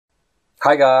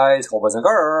Hi guys, boys and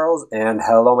girls, and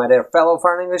hello my dear fellow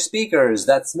foreign English speakers.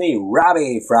 That's me,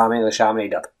 Robby from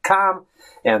EnglishHarmony.com,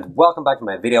 and welcome back to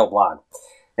my video blog.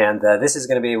 And this is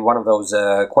going to be one of those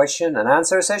question and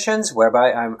answer sessions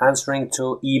whereby I'm answering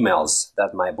to emails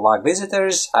that my blog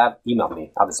visitors have emailed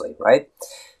me, obviously, right?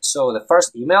 So the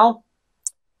first email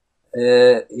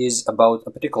is about a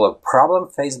particular problem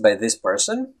faced by this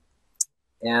person.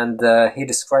 And he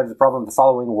describes the problem the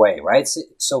following way, right?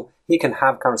 So he can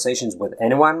have conversations with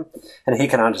anyone, and he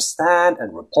can understand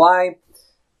and reply,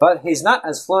 but he's not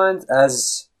as fluent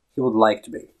as he would like to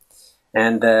be.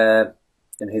 And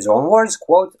in his own words,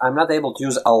 quote, "I'm not able to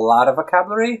use a lot of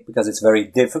vocabulary because it's very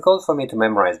difficult for me to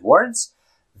memorize words.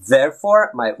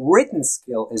 Therefore, my written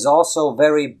skill is also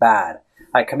very bad.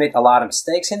 I commit a lot of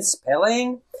mistakes in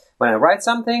spelling when I write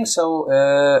something,"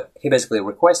 so he basically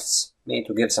requests me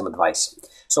to give some advice.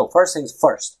 So first things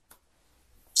first,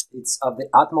 it's of the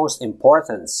utmost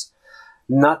importance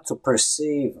not to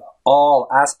perceive all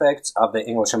aspects of the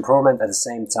English improvement at the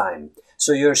same time.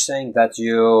 So you're saying that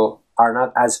you are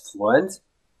not as fluent,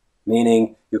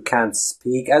 meaning you can't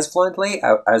speak as fluently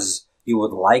as you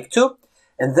would like to,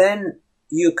 and then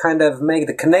you kind of make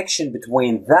the connection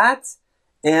between that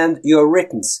and your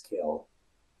written skill,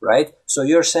 right? So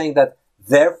you're saying that,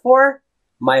 therefore,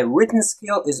 my written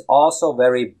skill is also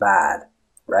very bad,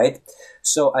 right?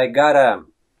 So I gotta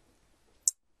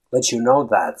let you know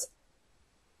that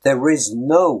there is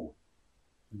no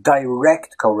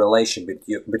direct correlation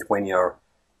between your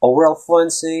oral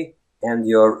fluency and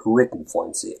your written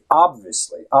fluency.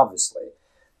 Obviously,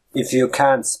 if you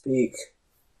can't speak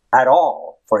at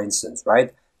all, for instance,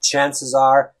 right, chances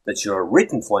are that your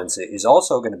written fluency is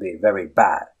also going to be very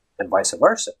bad, and vice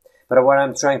versa. But what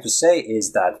I'm trying to say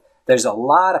is that there's a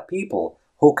lot of people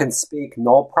who can speak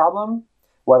no problem,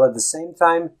 while at the same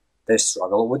time they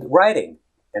struggle with writing,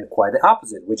 and quite the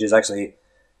opposite, which is actually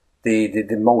the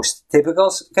most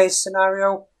typical case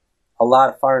scenario. A lot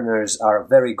of foreigners are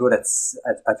very good at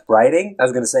writing. I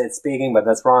was going to say at speaking, but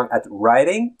that's wrong. At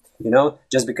writing,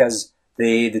 just because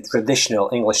the traditional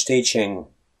English teaching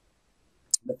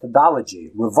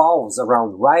methodology revolves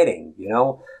around writing,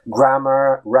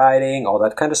 grammar, writing, all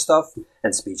that kind of stuff,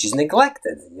 and speech is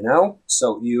neglected,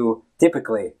 so you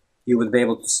typically would be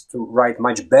able to write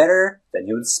much better than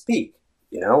you would speak,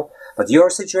 but your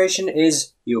situation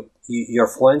is your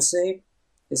fluency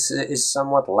is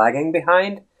somewhat lagging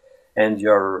behind, and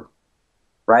your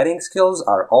writing skills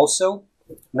are also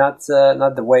not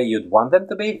the way you'd want them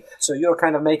to be, so you're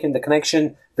kind of making the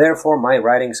connection, therefore my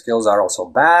writing skills are also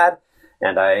bad,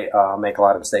 and I make a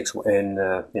lot of mistakes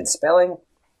in spelling.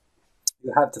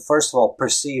 You have to first of all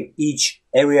perceive each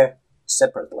area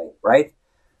separately, right?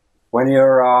 When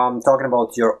you're talking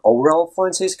about your oral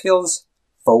fluency skills,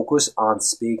 focus on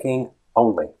speaking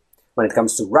only. When it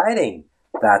comes to writing,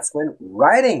 that's when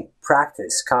writing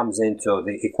practice comes into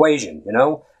the equation,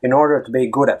 In order to be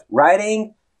good at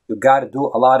writing, you gotta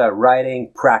do a lot of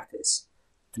writing practice.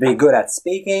 To be good at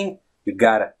speaking, you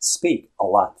gotta speak a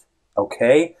lot,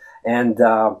 okay? And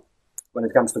when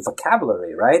it comes to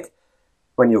vocabulary, right?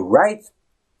 When you write,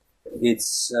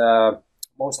 it's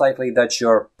most likely that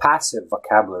your passive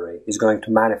vocabulary is going to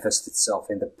manifest itself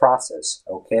in the process,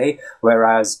 okay?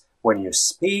 Whereas when you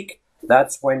speak,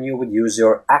 that's when you would use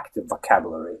your active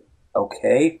vocabulary,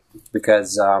 okay?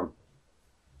 Because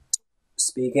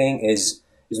speaking is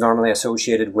normally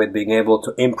associated with being able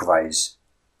to improvise,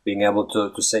 being able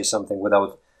to say something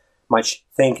without much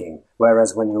thinking.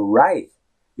 Whereas when you write,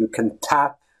 you can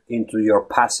tap into your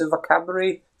passive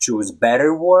vocabulary, choose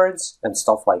better words and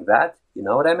stuff like that. You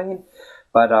know what I mean?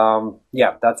 But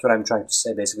yeah, that's what I'm trying to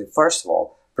say basically. First of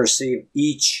all, perceive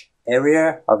each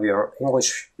area of your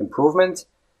English improvement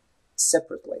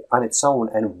separately, on its own,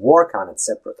 and work on it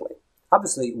separately.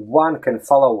 Obviously, one can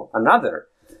follow another.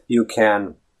 You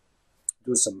can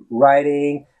do some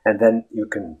writing, and then you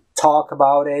can talk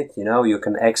about it, you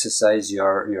can exercise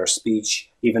your speech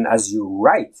even as you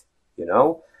write,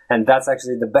 and that's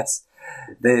actually the best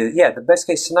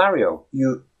case scenario.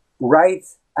 You write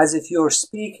as if you're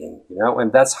speaking,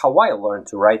 and that's how I learned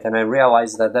to write, and I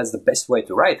realized that that's the best way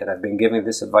to write, and I've been giving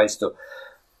this advice to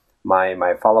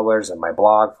my followers and my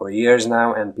blog for years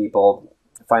now, and people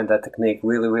find that technique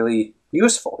really, really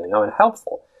useful, and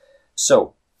helpful.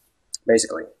 So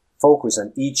basically, focus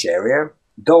on each area.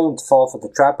 Don't fall for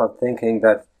the trap of thinking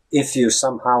that if you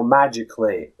somehow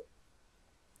magically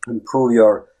improve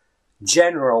your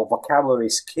general vocabulary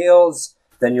skills,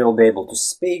 then you'll be able to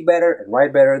speak better and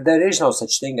write better. There is no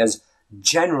such thing as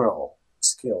general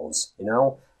skills,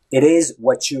 It is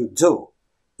what you do.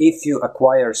 If you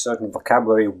acquire certain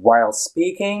vocabulary while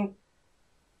speaking,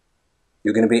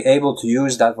 You're going to be able to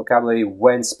use that vocabulary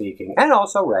when speaking and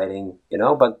also writing, you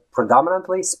know, but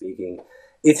predominantly speaking.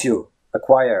 If you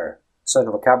acquire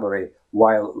certain vocabulary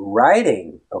while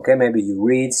writing, okay, maybe you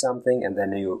read something and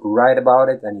then you write about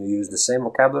it and you use the same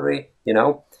vocabulary, you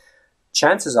know,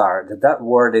 chances are that that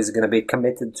word is going to be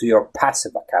committed to your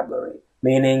passive vocabulary,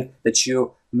 meaning that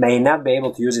you may not be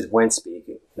able to use it when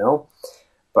speaking, you know.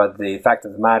 But the fact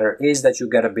of the matter is that you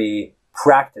got to be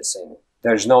practicing.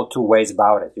 There's no two ways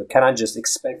about it. You cannot just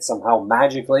expect somehow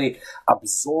magically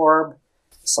absorb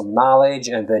some knowledge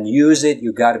and then use it.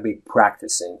 You got to be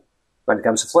practicing. When it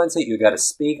comes to fluency, you got to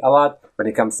speak a lot. When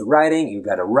it comes to writing, you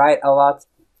got to write a lot.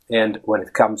 And when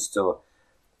it comes to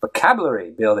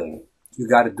vocabulary building, you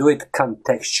got to do it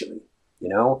contextually, you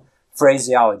know,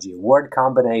 phraseology, word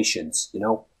combinations, you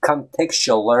know,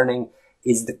 contextual learning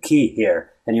is the key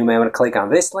here. And you may want to click on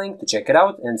this link to check it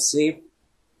out and see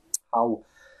how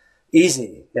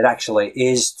easy it actually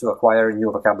is to acquire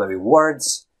new vocabulary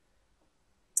words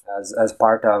as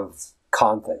part of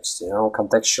context, you know,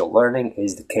 contextual learning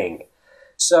is the king.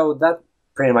 So that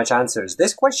pretty much answers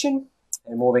this question.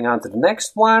 And moving on to the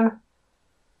next one.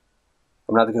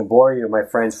 I'm not going to bore you, my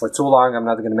friends, for too long. I'm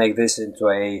not going to make this into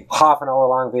a half an hour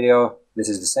long video. This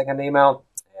is the second email,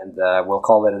 and we'll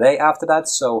call it a day after that.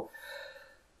 So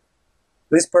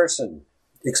this person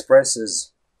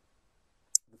expresses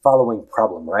the following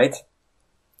problem, right?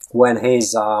 When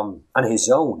he's on his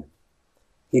own,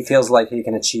 he feels like he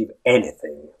can achieve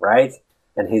anything, right?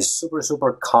 And he's super,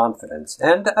 super confident.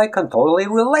 And I can totally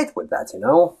relate with that, you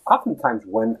know? Oftentimes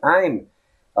when I'm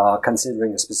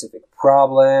considering a specific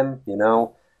problem, you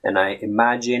know, and I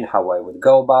imagine how I would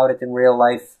go about it in real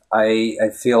life, I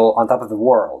feel on top of the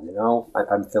world, you know?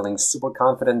 I'm feeling super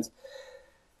confident.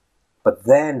 But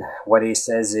then what he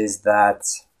says is that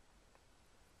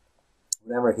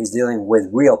whenever he's dealing with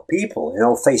real people, you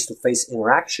know, face-to-face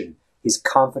interaction, his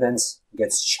confidence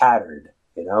gets shattered,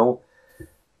 you know?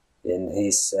 And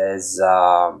he says,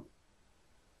 yeah,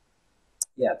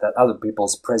 that other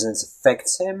people's presence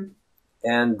affects him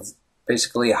and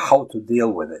basically how to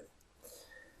deal with it.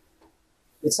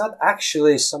 It's not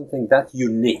actually something that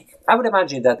unique. I would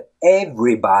imagine that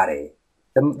everybody,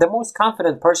 the most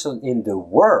confident person in the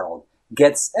world,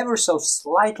 gets ever so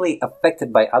slightly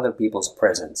affected by other people's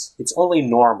presence. It's only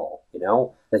normal, you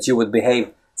know, that you would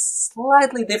behave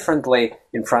slightly differently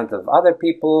in front of other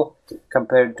people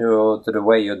compared to the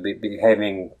way you'd be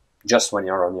behaving just when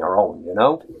you're on your own, you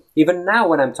know? Even now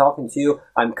when I'm talking to you,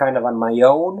 I'm kind of on my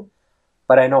own,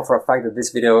 but I know for a fact that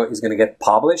this video is going to get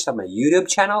published on my YouTube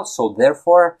channel, so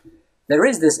therefore there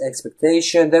is this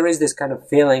expectation, there is this kind of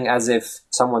feeling as if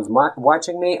someone's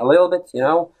watching me a little bit, you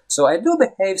know? So I do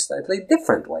behave slightly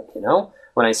differently, you know?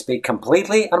 When I speak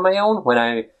completely on my own, when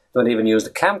I don't even use the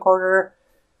camcorder,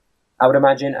 I would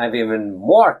imagine I'm even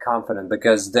more confident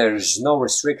because there's no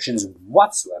restrictions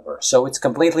whatsoever. So it's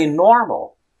completely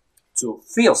normal to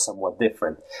feel somewhat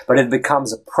different. But it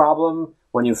becomes a problem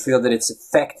when you feel that it's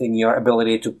affecting your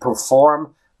ability to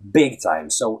perform big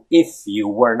time. So if you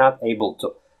were not able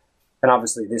to, and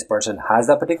obviously this person has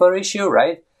that particular issue,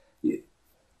 right?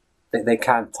 They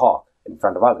can't talk in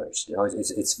front of others. You know,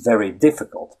 it's very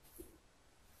difficult.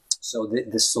 So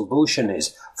the solution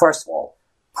is, first of all,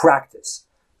 practice.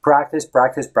 Practice,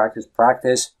 practice, practice,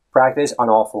 practice, practice an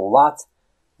awful lot.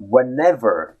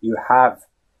 Whenever you have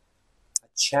a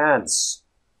chance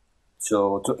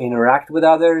to interact with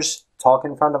others, talk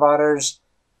in front of others,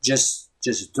 just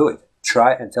do it.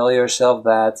 Try and tell yourself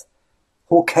that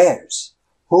who cares?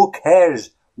 Who cares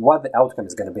what the outcome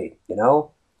is going to be, you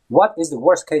know? What is the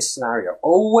worst case scenario?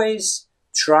 Always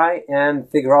try and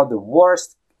figure out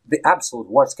the absolute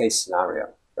worst case scenario,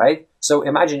 right? So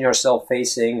imagine yourself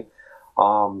facing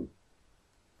a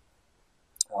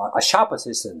shop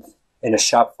assistant in a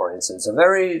shop, for instance, a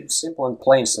very simple and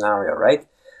plain scenario, right?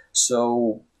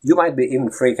 So you might be even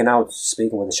freaking out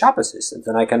speaking with a shop assistant,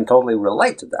 and I can totally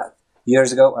relate to that.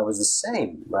 Years ago, I was the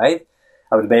same, right?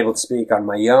 I would be able to speak on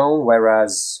my own,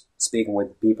 whereas speaking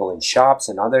with people in shops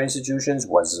and other institutions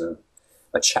was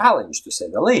a challenge, to say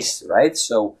the least, right?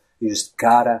 So you just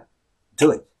gotta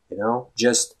do it, you know?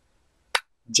 Just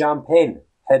jump in.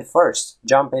 Head first,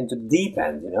 jump into the deep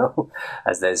end, you know,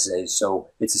 as they say.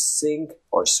 So it's a sink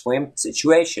or swim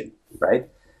situation, right?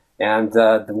 And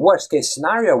the worst case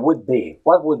scenario would be,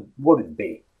 what would it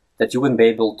be? That you wouldn't be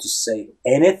able to say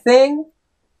anything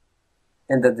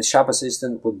and that the shop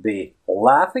assistant would be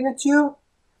laughing at you?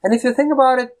 And if you think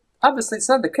about it, obviously it's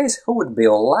not the case. Who would be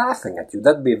laughing at you?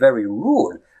 That'd be very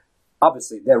rude.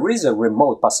 Obviously there is a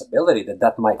remote possibility that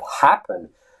that might happen,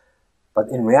 but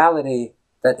in reality,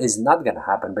 that is not going to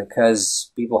happen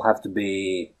because people have to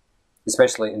be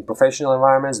especially in professional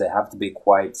environments, they have to be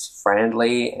quite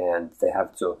friendly and they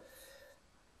have to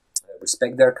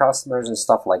respect their customers and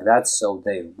stuff like that, so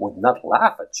they would not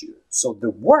laugh at you. So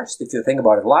the worst, if you think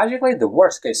about it logically, the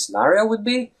worst case scenario would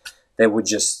be they would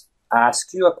just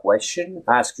ask you a question,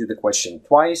 ask you the question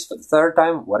twice, for the third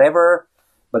time, whatever.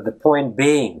 But the point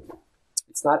being,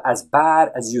 it's not as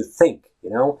bad as you think, you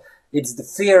know? It's the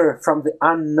fear from the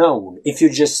unknown. If you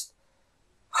just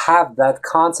have that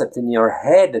concept in your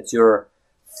head that you're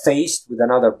faced with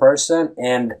another person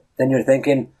and then you're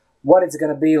thinking, what it's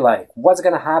going to be like, what's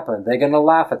going to happen, they're going to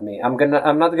laugh at me, I'm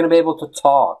not going to be able to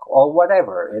talk, or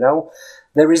whatever, you know?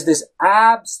 There is this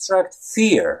abstract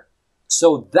fear.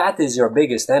 So that is your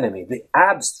biggest enemy, the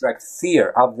abstract fear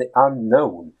of the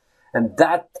unknown. And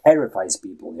that terrifies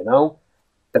people, you know?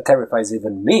 That terrifies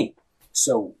even me.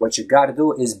 So what you got to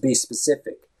do is be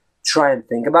specific. Try and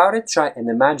think about it, try and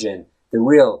imagine the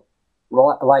real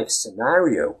life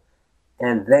scenario,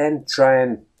 and then try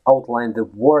and outline the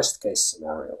worst case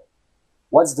scenario.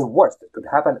 What's the worst that could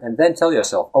happen? And then tell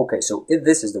yourself, okay, so if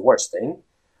this is the worst thing,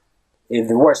 if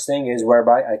the worst thing is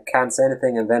whereby I can't say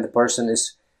anything and then the person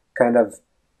is kind of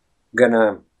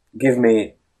gonna give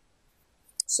me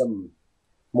some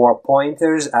more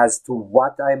pointers as to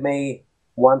what I may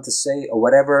want to say or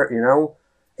whatever, you know,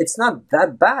 it's not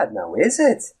that bad now, is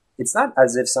it? It's not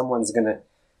as if someone's gonna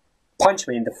punch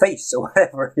me in the face or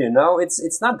whatever, you know,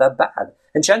 it's not that bad.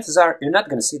 And chances are you're not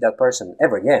gonna see that person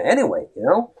ever again anyway, you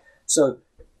know? So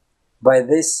by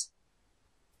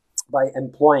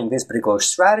employing this particular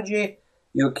strategy,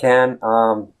 you can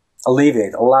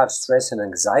alleviate a lot of stress and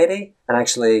anxiety and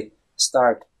actually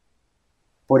start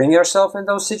putting yourself in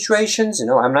those situations. You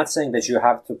know, I'm not saying that you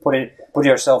have to put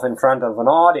yourself in front of an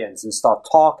audience and start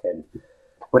talking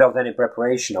without any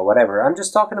preparation or whatever. I'm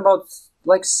just talking about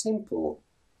like simple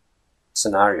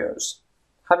scenarios.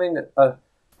 Having a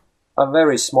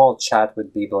very small chat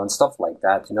with people and stuff like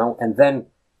that, you know, and then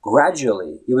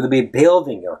gradually you would be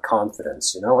building your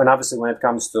confidence, you know. And obviously when it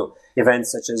comes to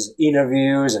events such as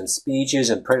interviews and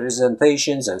speeches and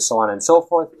presentations and so on and so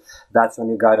forth, that's when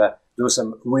you gotta do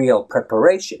some real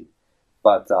preparation.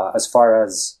 But as far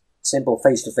as simple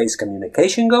face-to-face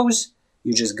communication goes,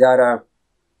 you just gotta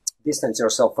distance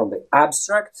yourself from the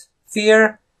abstract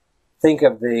fear, think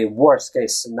of the worst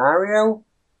case scenario,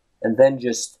 and then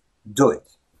just do it.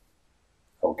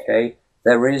 Okay?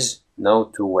 There is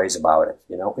no two ways about it,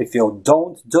 you know. If you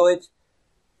don't do it,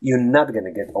 you're not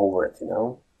gonna get over it, you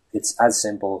know. It's as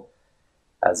simple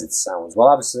as it sounds. Well,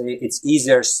 obviously, it's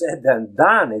easier said than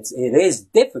done. It is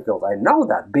difficult. I know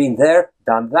that. Been there,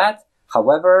 done that.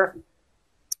 However,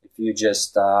 if you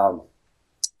just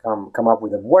come up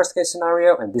with a worst case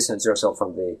scenario and distance yourself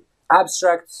from the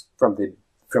abstract, from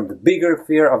the bigger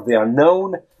fear of the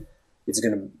unknown, it's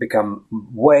going to become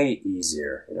way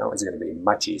easier. You know, it's going to be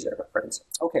much easier, my friends.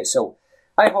 Okay, so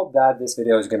I hope that this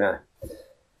video is going to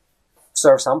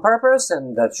serve some purpose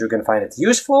and that you're going to find it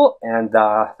useful. And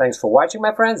thanks for watching,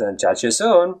 my friends, and chat to you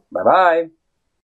soon. Bye-bye.